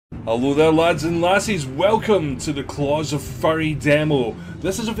Hello there lads and lassies, welcome to the Claws of Furry demo.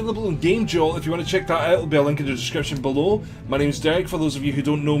 This is available in Game Jolt. If you want to check that out, there'll be a link in the description below. My name's Derek, for those of you who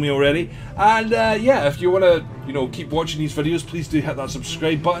don't know me already. And yeah, if you want to, keep watching these videos, please do hit that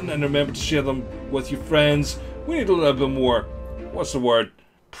subscribe button and remember to share them with your friends. We need a little bit more, what's the word?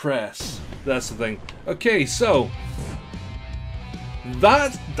 Press. That's the thing. Okay, so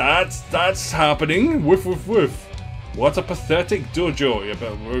that's happening. Woof woof woof. What a pathetic dojo. Yeah,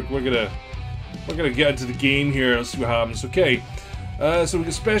 but we're gonna get into the game here. Let's see what happens. Okay, so we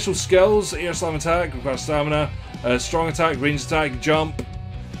got special skills: air slam attack, requires stamina, strong attack, range attack, jump,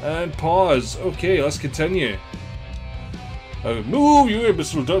 and pause. Okay, let's continue. Move, you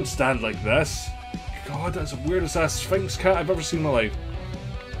imbecile! Don't stand like this. God, that's the weirdest ass Sphinx cat I've ever seen in my life.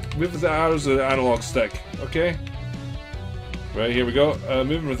 Move with the arrows of the analog stick. Okay. Right, here we go.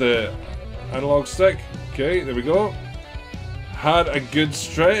 Moving with the analog stick. Okay, there we go. Had a good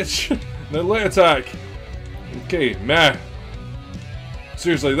stretch. Now light attack. Okay, meh.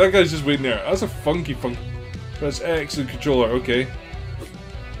 Seriously, that guy's just waiting there. That's a funky. Press X and controller. Okay.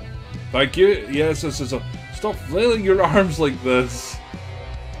 Thank you. Yes, stop flailing your arms like this.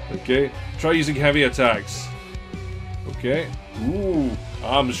 Okay. Try using heavy attacks. Okay. Ooh,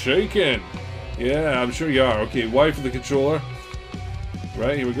 I'm shaking. Yeah, I'm sure you are. Okay, Y for the controller.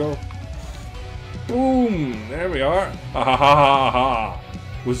 Right, here we go. Boom! There we are. Ha ha ha ha ha.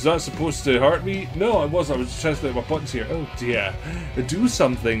 Was that supposed to hurt me? No, it wasn't. I was just testing out my buttons here. Oh dear. Do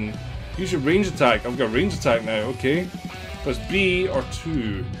something. Use your range attack. I've got range attack now. Okay. Press B or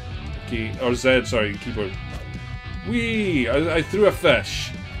 2. Okay. Or Z, sorry, keyboard. Whee! I threw a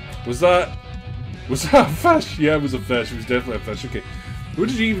fish. Was that a fish? Yeah, it was a fish. It was definitely a fish. Okay. Where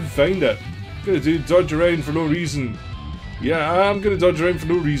did you even find it? I'm gonna do dodge around for no reason. Yeah, I'm gonna dodge around for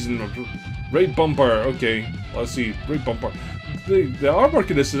no reason. Right bumper, okay. Let's see, right bumper. The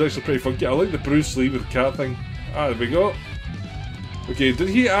artwork in this is actually pretty funky. I like the Bruce Lee with the cat thing. Ah, there we go. Okay, did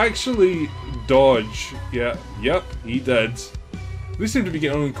he actually dodge? Yeah, yep, he did. They seem to be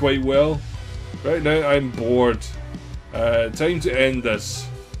getting on quite well. Right now, I'm bored. Time to end this.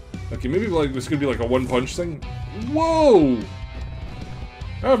 Okay, maybe like this could be like a one-punch thing. Whoa!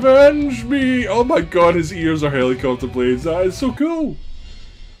 Avenge me! Oh my god, his ears are helicopter blades. That is so cool.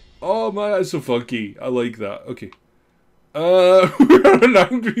 Oh man, that's so funky. I like that. Okay. We're an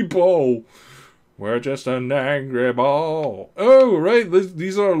angry ball. We're just an angry ball. Oh, right.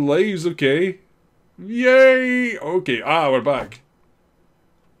 These are our lives, okay. Yay! Okay, we're back.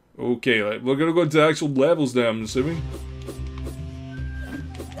 Okay, we're gonna go into the actual levels now, I'm assuming.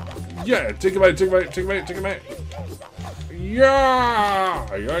 Yeah, take him out, take him out, take him out, take him out.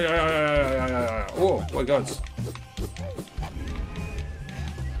 Yeah! Yeah. Oh, my god.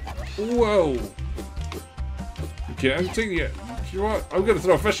 Whoa! Okay, I'm taking it. You know what? I'm gonna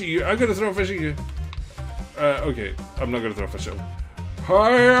throw a fish at you. I'm gonna throw a fish at you. Okay. I'm not gonna throw a fish at him.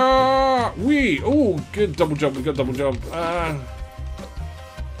 Hiya! Wee! Oh, good double jump. We got double jump.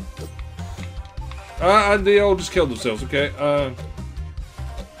 And they all just killed themselves, okay?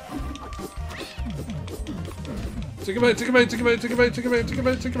 Take him out, take him out, take him out, take him out, take him out, take him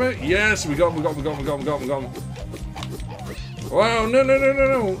out, take him out. Yes, we got him. Wow, no.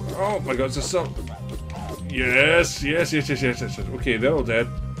 Oh my god, it's so... Yes. Okay, they're all dead.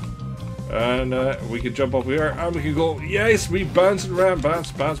 And we can jump up here, and we can go... Yes, we bouncing around,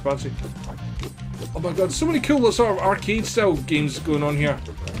 bounce. Oh my god, so many cool sort of arcade-style games going on here.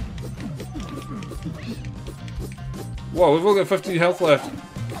 Wow, we've only got 15 health left.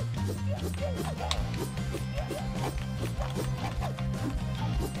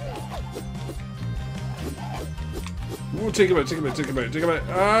 Ooh, take him out.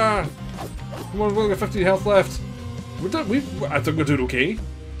 Ah! Come on, we've only got 15 health left. We're done. I think we're doing okay.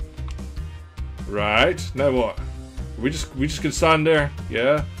 Right, now what? We just can stand there,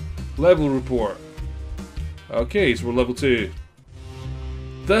 yeah? Level report. Okay, so we're level 2.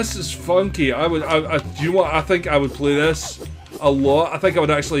 This is funky. Do you know what? I think I would play this a lot. I think I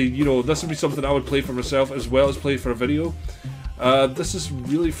would actually, this would be something I would play for myself as well as play for a video. This is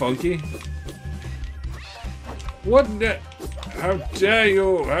really funky. What the? How dare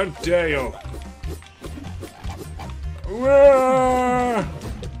you? How dare you?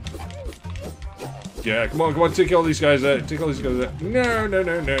 Yeah, come on, take all these guys out. Take all these guys out. No.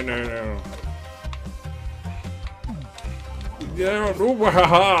 Yeah,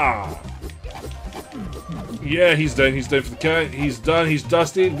 haha. Yeah, he's down for the count. He's done, he's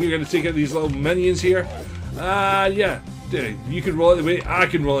dusted. We're gonna take out these little minions here. Yeah. You can roll it the way. I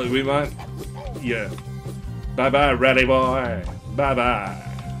can roll it the way, man. Yeah. Bye-bye, ready boy. Bye-bye.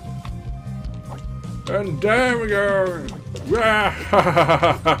 And there we go.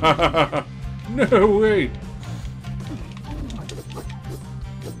 No way.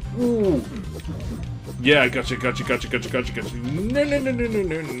 Ooh. Yeah, gotcha. No,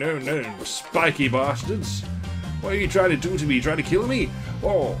 spiky bastards. What are you trying to do to me? Trying to kill me?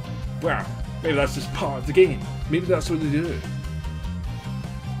 Oh, well, maybe that's just part of the game. Maybe that's what they do.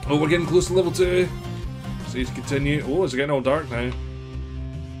 Oh, we're getting close to level 2. So you continue. Oh, it's getting all dark now.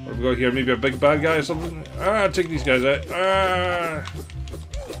 What have we got here? Maybe a big bad guy or something? Ah, take these guys out. Ah.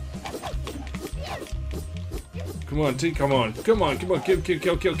 Come on, T, come on. Kill.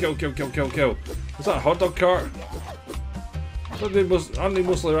 Is that a hot dog cart? Aren't they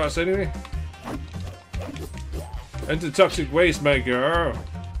mostly rats anyway? Into toxic waste, my girl.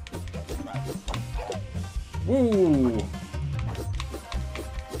 Woo!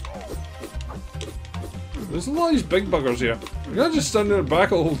 There's a lot of these big buggers here. I'm gonna just stand there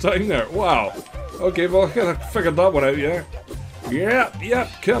back the whole time there. Wow. Okay, well, I kind of figured that one out, yeah. Yep,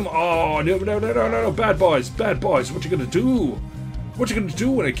 come on. No. Bad boys. What you gonna do? What you gonna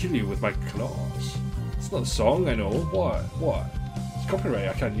do when I kill you with my claws? It's not a song, I know. What? It's copyright,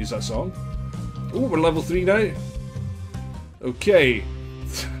 I can't use that song. Oh, we're level 3 now. Okay.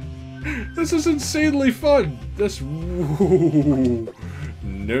 This is insanely fun. This. No.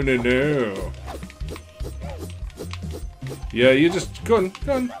 Yeah, you just go on.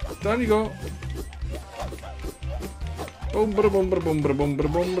 Down you go. Boom, boom,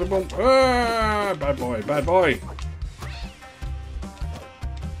 boom. Ah, bad boy.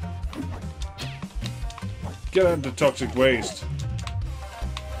 Get out the toxic waste.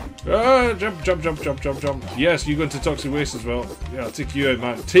 Ah, jump. Yes, you go into toxic waste as well. Yeah, I'll take you out,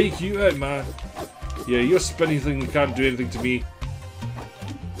 man. Yeah, you're a spinny thing that can't do anything to me.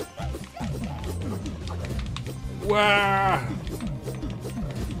 Wow.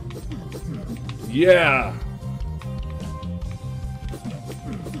 Yeah.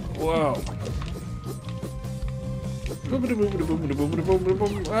 Wow.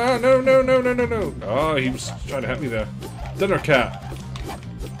 Ah, no. Oh, he was trying to hit me there. Dinner cat.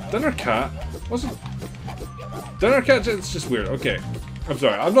 Wasn't dinner cat? It's just weird. Okay, I'm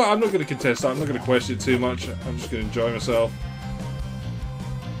sorry. I'm not going to contest that. I'm not going to question it too much. I'm just going to enjoy myself.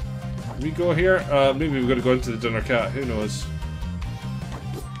 Can we go here? Maybe we've got to go into the dinner cat. Who knows?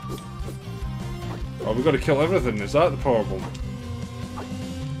 Oh, we've got to kill everything. Is that the problem?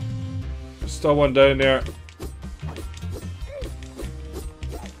 There's still one down there.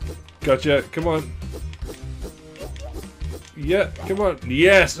 Gotcha. Come on. Yeah, come on.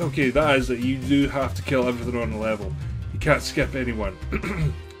 Yes! Okay, that is it. You do have to kill everything on the level. You can't skip anyone.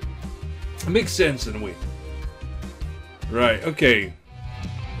 It makes sense in a way. Right, okay.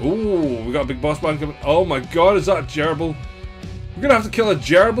 Ooh, we got a big boss man coming. Oh my god, is that a gerbil? We're gonna have to kill a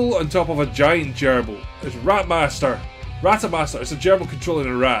gerbil on top of a giant gerbil. It's Ratmaster. It's a gerbil controlling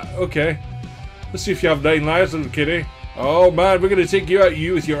a rat. Okay. Let's see if you have 9 lives, little kitty. Oh man, we're gonna take you out,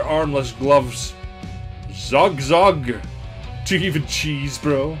 you with your armless gloves. Zog. Do you even cheese,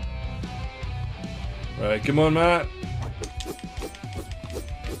 bro? Right, come on, Matt.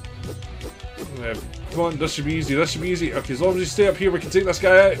 Come on, this should be easy. Okay, as long as you stay up here, we can take this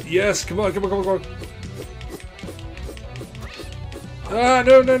guy out. Yes, come on. Ah,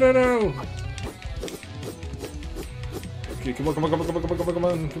 no. Okay, come on.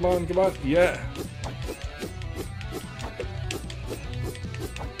 Yeah.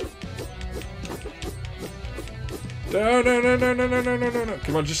 No.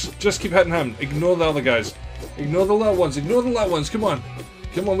 Come on, just keep hitting him. Ignore the other guys. Ignore the little ones. Come on,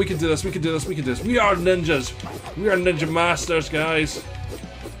 we can do this. We are ninjas. We are ninja masters, guys.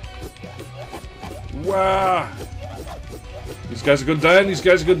 Wow. These guys are going down.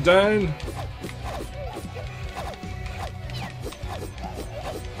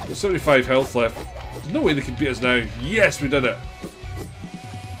 There's 75 health left. There's no way they can beat us now. Yes, we did it.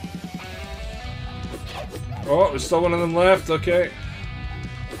 Oh, there's still one of them left. Okay.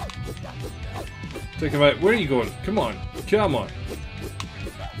 Take him out. Where are you going? Come on.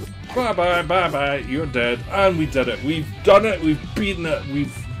 Bye. You're dead. And we did it. We've done it. We've beaten it.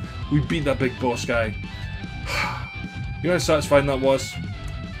 We've beaten that big boss guy. You know how satisfying that was?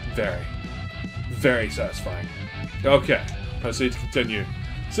 Very satisfying. Okay. Let's see to continue.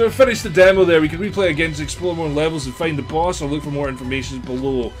 So we finished the demo there. We can replay again to explore more levels and find the boss, or look for more information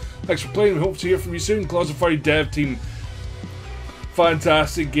below. Thanks for playing. We hope to hear from you soon. Closet Furry dev team.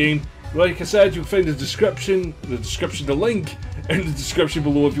 Fantastic game. Like I said, you'll find the link in the description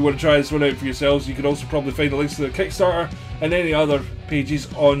below if you want to try this one out for yourselves. You can also probably find the links to the Kickstarter and any other pages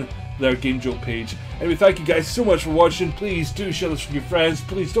on their Game Jolt page. Anyway, thank you guys so much for watching. Please do share this with your friends.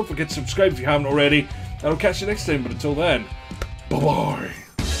 Please don't forget to subscribe if you haven't already. And I'll catch you next time, but until then, bye-bye.